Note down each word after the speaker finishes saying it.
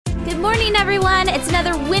Good morning, everyone. It's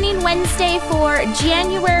another Winning Wednesday for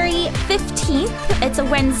January 15th. It's a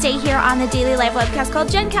Wednesday here on the daily live webcast called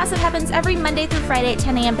GenCast. It happens every Monday through Friday at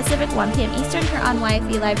 10 a.m. Pacific, 1 p.m. Eastern here on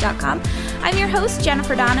YFElive.com. I'm your host,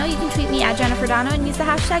 Jennifer Dono. You can tweet me at Jennifer Dono and use the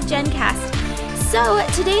hashtag GenCast. So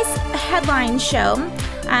today's headline show,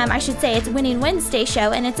 I should say it's Winning Wednesday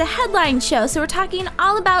show, and it's a headline show. So we're talking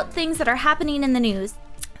all about things that are happening in the news.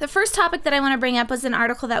 The first topic that I want to bring up was an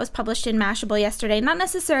article that was published in Mashable yesterday. Not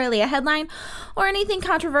necessarily a headline or anything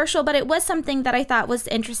controversial, but it was something that I thought was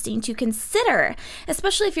interesting to consider,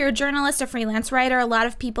 especially if you're a journalist, a freelance writer. A lot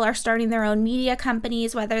of people are starting their own media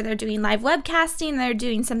companies, whether they're doing live webcasting, they're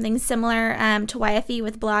doing something similar to YFE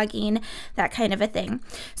with blogging, that kind of a thing.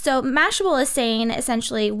 So Mashable is saying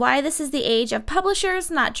essentially why this is the age of publishers,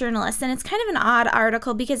 not journalists. And it's kind of an odd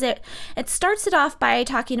article because it starts it off by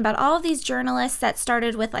talking about all of these journalists that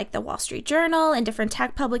started with like the Wall Street Journal and different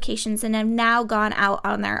tech publications and have now gone out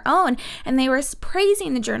on their own. And they were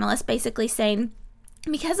praising the journalists, basically saying,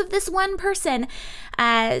 because of this one person,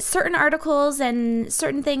 certain articles and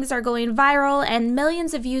certain things are going viral and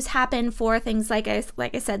millions of views happen for things like I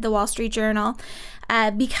said, the Wall Street Journal,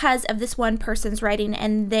 because of this one person's writing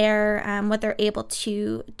and their what they're able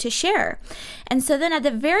to share. And so then at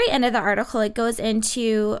the very end of the article, it goes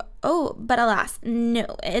into, oh, but alas, no,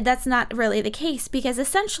 that's not really the case, because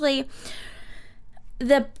essentially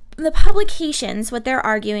the publications, what they're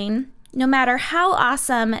arguing, no matter how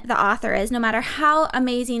awesome the author is, no matter how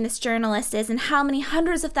amazing this journalist is, and how many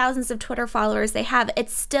hundreds of thousands of Twitter followers they have,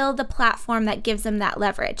 it's still the platform that gives them that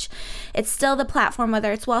leverage. It's still the platform,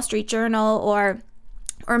 whether it's Wall Street Journal or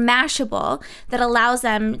Mashable, that allows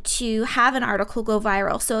them to have an article go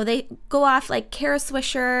viral. So they go off like Kara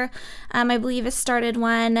Swisher, I believe has started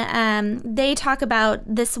one. They talk about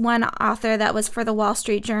this one author that was for the Wall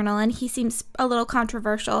Street Journal, and he seems a little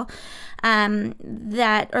controversial. Or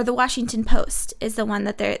the Washington Post is the one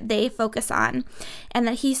that they focus on, and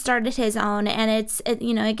that he started his own, and it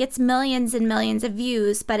gets millions and millions of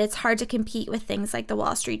views, but it's hard to compete with things like the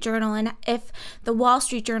Wall Street Journal. And if the Wall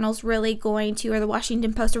Street Journal's really going to, or the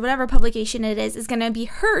Washington Post or whatever publication it is going to be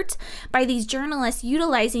hurt by these journalists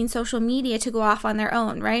utilizing social media to go off on their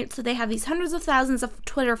own, right? So they have these hundreds of thousands of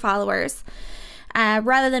Twitter followers.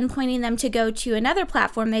 Rather than pointing them to go to another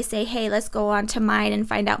platform, they say, hey, let's go on to mine and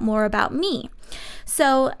find out more about me.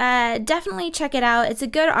 So definitely check it out. It's a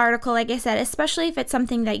good article, like I said, especially if it's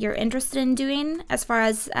something that you're interested in doing, as far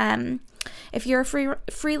as if you're a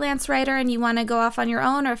freelance writer and you want to go off on your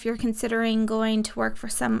own, or if you're considering going to work for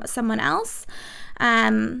someone else.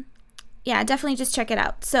 Yeah, definitely just check it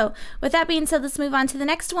out. So with that being said, let's move on to the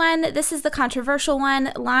next one. This is the controversial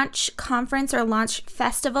one, Launch Conference or Launch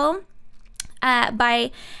Festival.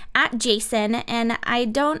 By @Jason, and I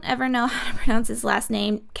don't ever know how to pronounce his last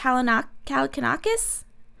name, Kalikanakis? Is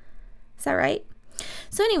that right?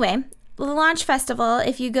 So anyway, the Launch Festival,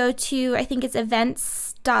 if you go to, I think it's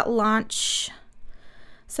events.launch,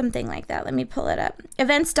 something like that. Let me pull it up.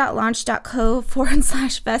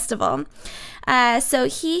 events.launch.co/festival. So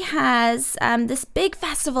he has this big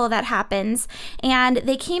festival that happens, and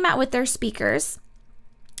they came out with their speakers.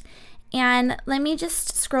 And let me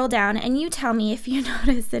just scroll down and you tell me if you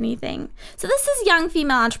notice anything. So this is young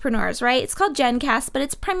female entrepreneurs, right? It's called GenCast, but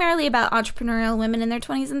it's primarily about entrepreneurial women in their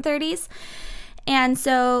 20s and 30s. And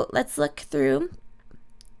so let's look through.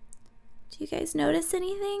 Do you guys notice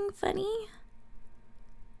anything funny?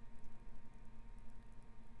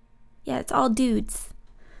 Yeah, it's all dudes.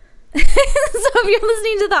 So if you're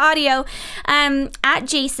listening to the audio,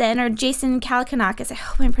 @Jason or Jason Kalikanakis, I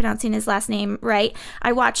hope I'm pronouncing his last name right.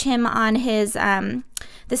 I watch him on his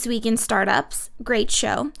This Week in Startups. Great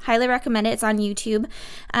show. Highly recommend it. It's on YouTube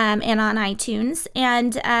and on iTunes.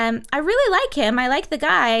 And I really like him. I like the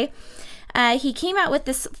guy. He came out with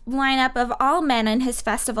this lineup of all men in his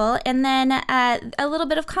festival, and then a little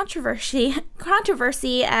bit of controversy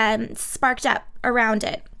sparked up around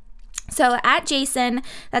it. So @Jason,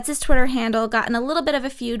 that's his Twitter handle, got in a little bit of a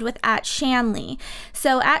feud with @Shanley.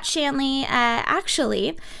 So @Shanley,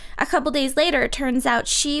 actually, a couple days later, it turns out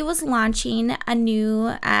she was launching a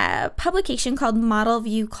new publication called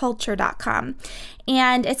modelviewculture.com.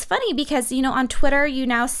 And it's funny because, on Twitter, you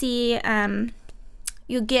now see,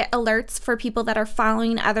 you get alerts for people that are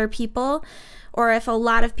following other people, or if a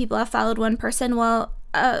lot of people have followed one person. Well,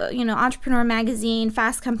 Entrepreneur Magazine,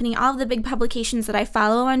 Fast Company, all of the big publications that I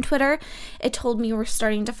follow on Twitter, it told me we're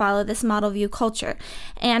starting to follow this model view culture.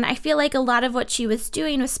 And I feel like a lot of what she was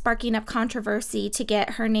doing was sparking up controversy to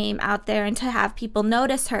get her name out there and to have people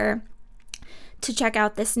notice her to check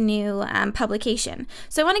out this new publication.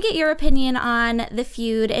 So I want to get your opinion on the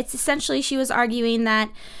feud. It's essentially, she was arguing that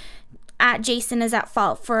at Jason is at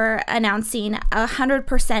fault for announcing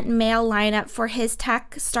 100% male lineup for his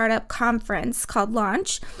tech startup conference called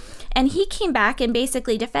Launch. And he came back and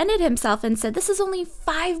basically defended himself and said, this is only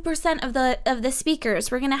 5% of the speakers.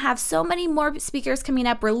 We're going to have so many more speakers coming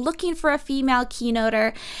up. We're looking for a female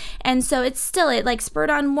keynoter. And so it spurred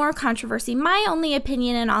on more controversy. My only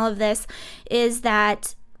opinion in all of this is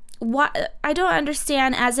that I don't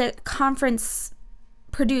understand, as a conference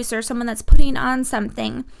producer, someone that's putting on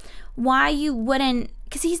something, why you wouldn't,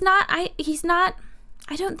 because I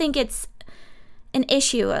don't think it's an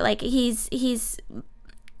issue. Like he's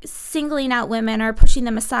singling out women or pushing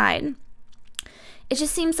them aside. It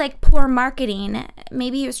just seems like poor marketing.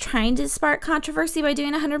 Maybe he was trying to spark controversy by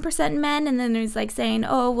doing 100% men, and then he's like saying,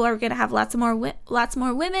 "Oh, well, we're gonna have lots more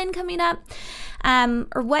women coming up,"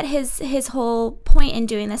 or what his whole point in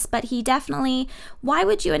doing this. But he definitely, why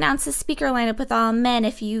would you announce a speaker lineup with all men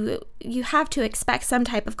if you have to expect some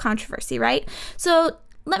type of controversy, right? So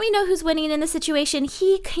let me know who's winning in the situation.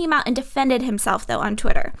 He came out and defended himself, though, on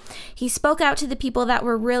Twitter. He spoke out to the people that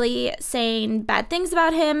were really saying bad things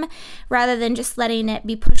about him rather than just letting it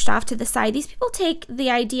be pushed off to the side. These people take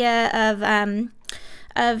the idea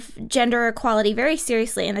of gender equality very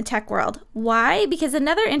seriously in the tech world. Why? Because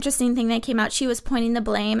another interesting thing that came out, she was pointing the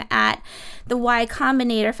blame at the Y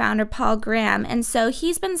Combinator founder, Paul Graham. And so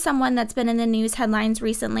he's been someone that's been in the news headlines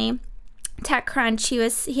recently.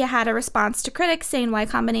 TechCrunch, he had a response to critics saying Y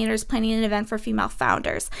Combinator is planning an event for female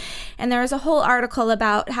founders. And there was a whole article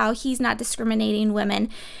about how he's not discriminating women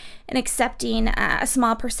and accepting a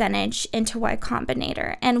small percentage into Y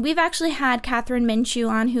Combinator. And we've actually had Catherine Minshew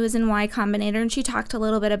on, who is in Y Combinator, and she talked a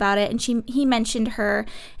little bit about it, and he mentioned her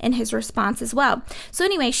in his response as well. So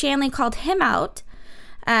anyway, Shanley called him out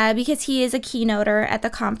because he is a keynoter at the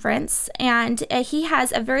conference, and he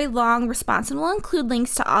has a very long response, and we'll include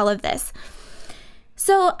links to all of this.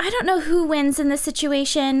 So I don't know who wins in this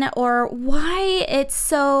situation or why it's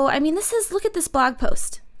so, look at this blog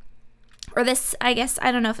post. Or this, I guess,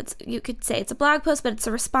 I don't know if you could say it's a blog post, but it's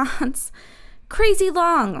a response. Crazy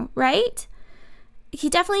long, right? He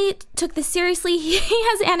definitely took this seriously. He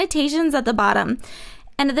has annotations at the bottom.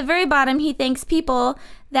 And at the very bottom, he thanks people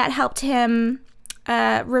that helped him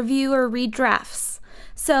review or read drafts.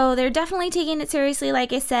 So they're definitely taking it seriously.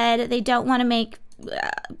 Like I said, they don't want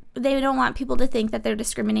people to think that they're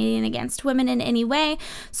discriminating against women in any way.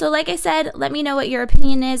 So like I said, let me know what your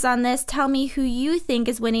opinion is on this. Tell me who you think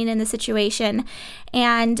is winning in the situation,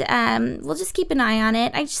 and we'll just keep an eye on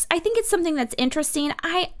it. I think it's something that's interesting.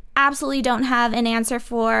 I absolutely don't have an answer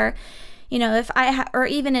for, if or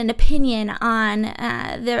even an opinion on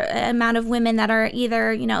the amount of women that are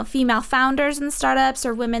either, female founders in startups,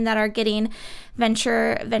 or women that are getting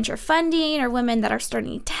venture funding, or women that are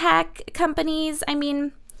starting tech companies.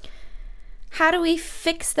 How do we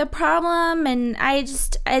fix the problem? And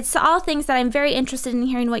it's all things that I'm very interested in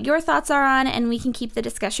hearing what your thoughts are on, and we can keep the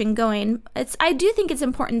discussion going. I do think it's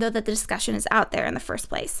important, though, that the discussion is out there in the first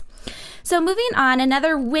place. So moving on,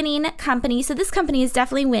 another winning company. So this company is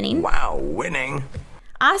definitely winning. Wow, winning.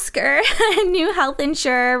 Oscar, a new health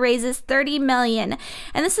insurer, raises $30 million.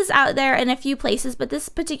 And this is out there in a few places, but this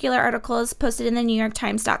particular article is posted in the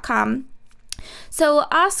NewYorkTimes.com. So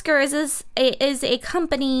Oscar is a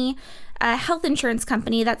company, a health insurance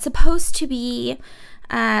company that's supposed to be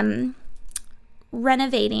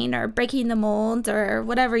renovating or breaking the mold, or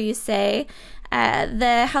whatever you say,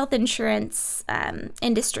 the health insurance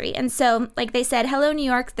industry. And so, like they said, hello, New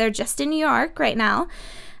York. They're just in New York right now.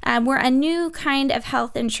 We're a new kind of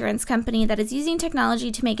health insurance company that is using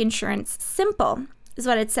technology to make insurance simple, is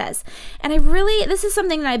what it says. And this is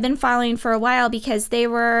something that I've been following for a while, because they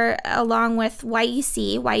were, along with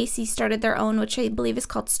YEC started their own, which I believe is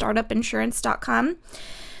called startupinsurance.com.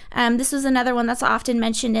 This was another one that's often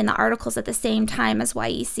mentioned in the articles at the same time as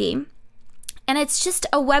YEC. And it's just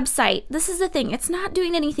a website. This is the thing. It's not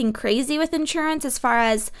doing anything crazy with insurance, as far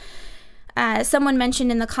as someone mentioned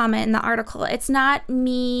in the comment in the article. It's not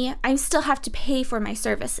me. I still have to pay for my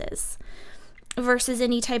services, versus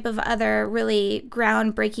any type of other really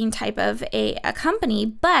groundbreaking type of a company.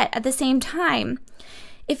 But at the same time,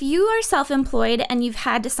 if you are self-employed and you've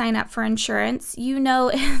had to sign up for insurance,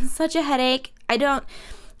 it's such a headache. I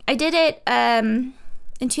did it in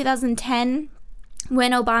 2010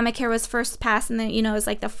 when Obamacare was first passed, and then, it was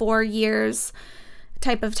like the 4 years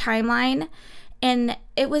type of timeline. And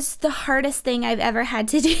it was the hardest thing I've ever had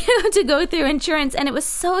to do, to go through insurance. And it was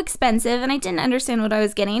so expensive, and I didn't understand what I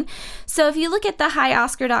was getting. So if you look at the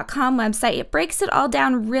hioscar.com website, it breaks it all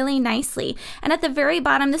down really nicely. And at the very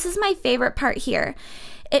bottom, this is my favorite part here.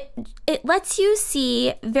 it lets you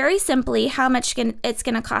see very simply how much it's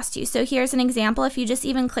going to cost you. So here's an example. If you just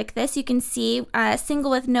even click this, you can see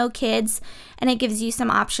single with no kids, and it gives you some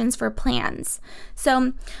options for plans.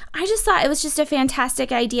 So I just thought it was just a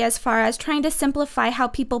fantastic idea as far as trying to simplify how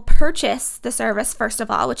people purchase the service, first of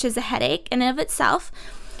all, which is a headache in and of itself.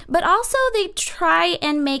 But also they try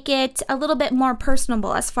and make it a little bit more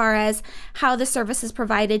personable as far as how the service is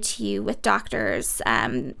provided to you, with doctors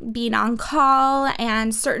being on call,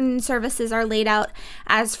 and certain services are laid out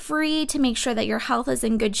as free to make sure that your health is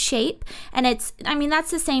in good shape. And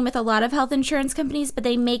that's the same with a lot of health insurance companies, but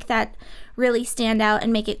they make that really stand out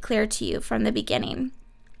and make it clear to you from the beginning.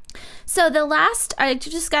 So I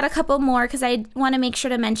just got a couple more because I want to make sure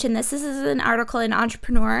to mention this. This is an article in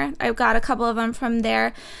Entrepreneur. I've got a couple of them from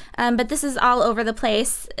there, but this is all over the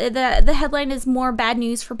place. The headline is "More Bad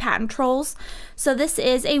News for Patent Trolls." So this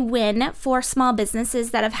is a win for small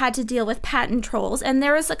businesses that have had to deal with patent trolls. And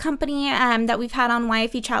there is a company that we've had on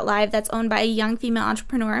YFE Chat Live that's owned by a young female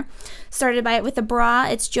entrepreneur, started with a bra.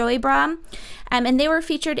 It's Joey Bra. And they were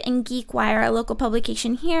featured in GeekWire, a local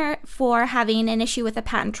publication here, for having an issue with a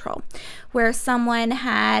patent troll, where someone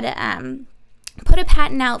had put a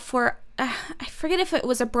patent out for, I forget if it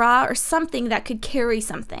was a bra or something that could carry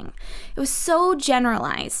something. It was so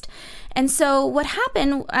generalized. And so what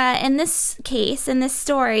happened in this case, in this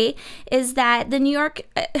story, is that the New York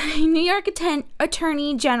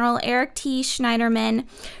Attorney General Eric T. Schneiderman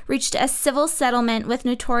reached a civil settlement with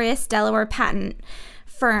notorious Delaware patent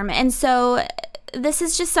firm. And so this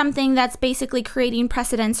is just something that's basically creating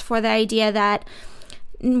precedence for the idea that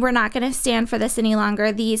we're not going to stand for this any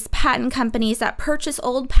longer. These patent companies that purchase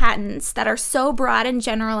old patents that are so broad and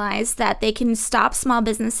generalized that they can stop small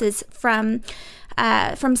businesses from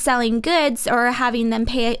selling goods or having them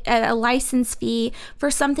pay a license fee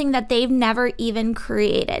for something that they've never even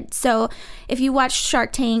created. So if you watch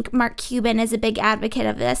Shark Tank, Mark Cuban is a big advocate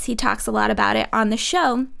of this. He talks a lot about it on the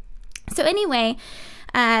show. So anyway,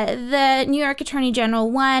 the New York Attorney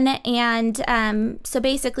General won, and so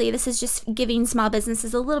basically this is just giving small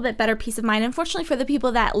businesses a little bit better peace of mind. Unfortunately for the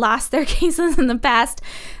people that lost their cases in the past,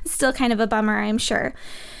 it's still kind of a bummer, I'm sure.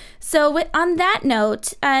 So on that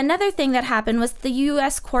note, another thing that happened was the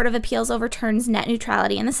U.S. Court of Appeals overturns net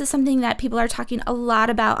neutrality, and this is something that people are talking a lot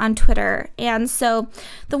about on Twitter. And so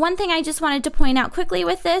the one thing I just wanted to point out quickly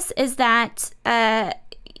with this is that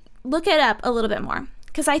look it up a little bit more,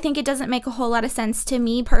 because I think it doesn't make a whole lot of sense to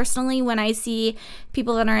me personally when I see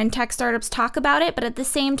people that are in tech startups talk about it. But at the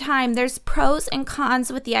same time, there's pros and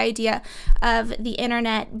cons with the idea of the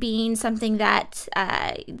internet being something that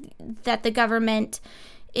that the government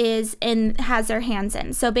has their hands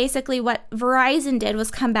in. So basically what Verizon did was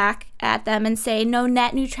come back at them and say, no,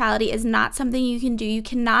 net neutrality is not something you can do. You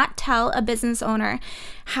cannot tell a business owner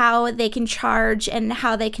how they can charge and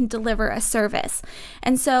how they can deliver a service.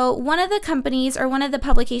 And so one of the companies, or one of the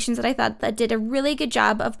publications that I thought that did a really good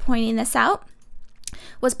job of pointing this out,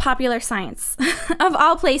 was Popular Science, of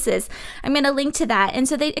all places. I'm going to link to that. And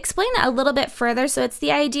so they explain it a little bit further. So it's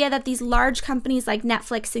the idea that these large companies like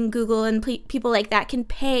Netflix and Google and people like that can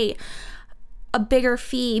pay a bigger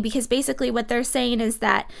fee, because basically what they're saying is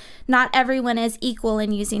that not everyone is equal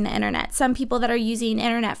in using the internet. Some people that are using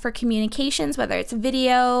internet for communications, whether it's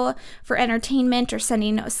video, for entertainment, or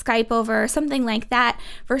sending Skype over, or something like that,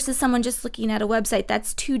 versus someone just looking at a website.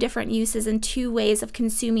 That's two different uses and two ways of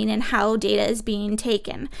consuming and how data is being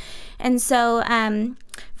taken. And so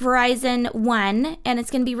Verizon won, and it's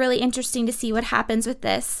going to be really interesting to see what happens with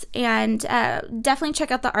this. And definitely check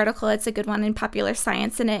out the article. It's a good one in Popular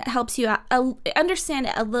Science, and it helps you understand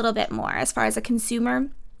it a little bit more as far as a consumer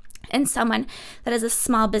and someone that is a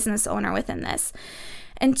small business owner within this.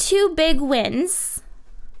 And two big wins.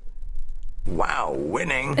 Wow,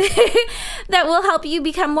 winning. That will help you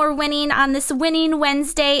become more winning on this Winning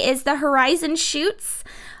Wednesday is the Horizon shoots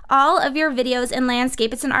all of your videos in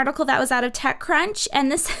landscape. It's an article that was out of TechCrunch,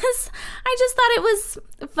 and this is, I just thought it was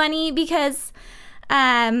funny because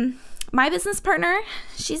my business partner,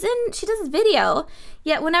 she does video,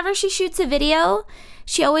 yet whenever she shoots a video,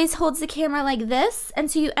 she always holds the camera like this,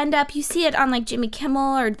 and so you see it on like Jimmy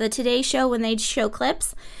Kimmel or the Today Show when they show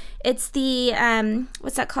clips. It's the,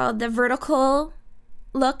 what's that called? The vertical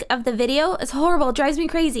look of the video. Is horrible. It drives me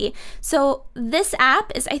crazy. So this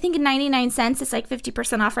app is, I think, 99 cents. It's like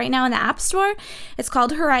 50% off right now in the App Store. It's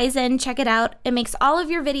called Horizon. Check it out. It makes all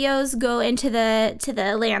of your videos go into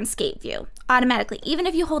the landscape view automatically, even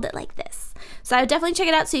if you hold it like this. So I would definitely check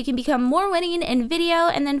it out so you can become more winning in video.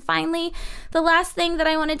 And then finally, the last thing that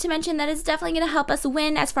I wanted to mention that is definitely going to help us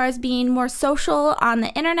win as far as being more social on the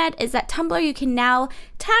internet is that Tumblr, you can now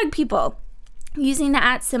tag people. using the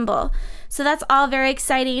 @ symbol. So that's all very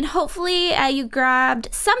exciting. Hopefully you grabbed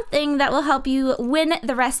something that will help you win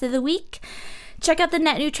the rest of the week. Check out the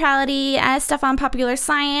net neutrality stuff on Popular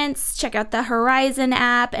Science. Check out the Horizon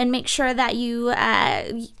app, and make sure that you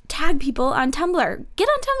tag people on Tumblr. Get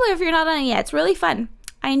on Tumblr if you're not on it yet. It's really fun.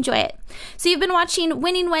 I enjoy it. So you've been watching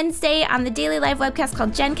Winning Wednesday on the daily live webcast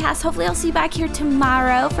called GenCast. Hopefully I'll see you back here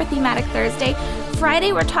tomorrow for Thematic Thursday.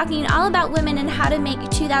 Friday, we're talking all about women and how to make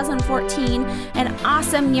 2014 an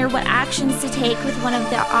awesome year, what actions to take, with one of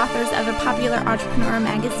the authors of a popular Entrepreneur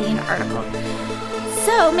magazine article.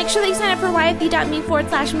 So make sure that you sign up for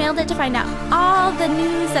yfe.me/mailed it to find out all the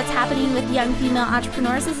news that's happening with young female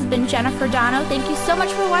entrepreneurs. This has been Jennifer Dono. Thank you so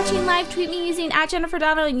much for watching live. Tweet me using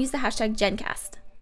 @JenniferDono and use the hashtag GenCast.